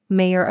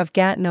Mayor of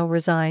Gatineau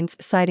resigns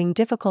citing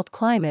difficult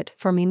climate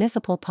for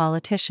municipal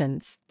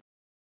politicians.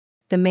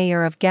 The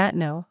mayor of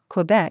Gatineau,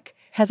 Quebec,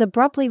 has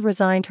abruptly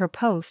resigned her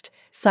post,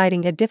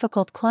 citing a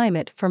difficult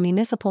climate for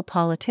municipal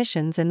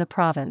politicians in the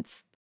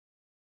province.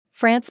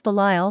 France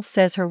Belial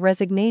says her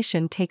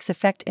resignation takes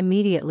effect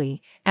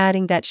immediately,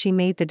 adding that she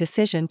made the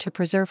decision to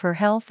preserve her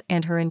health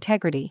and her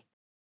integrity.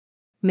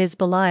 Ms.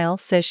 Belial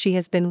says she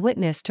has been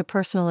witness to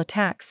personal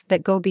attacks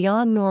that go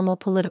beyond normal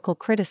political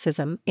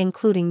criticism,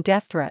 including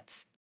death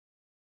threats.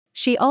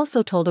 She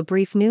also told a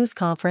brief news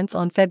conference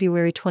on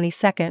February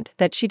 22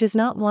 that she does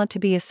not want to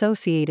be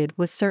associated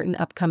with certain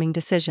upcoming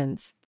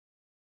decisions.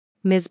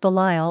 Ms.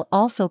 Belial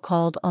also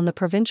called on the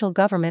provincial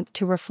government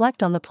to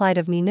reflect on the plight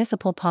of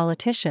municipal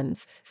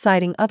politicians,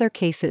 citing other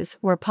cases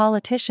where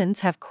politicians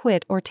have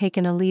quit or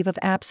taken a leave of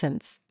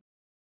absence.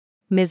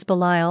 Ms.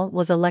 Belial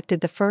was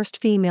elected the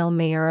first female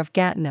mayor of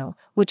Gatineau,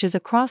 which is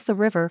across the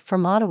river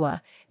from Ottawa,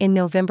 in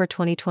November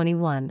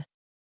 2021.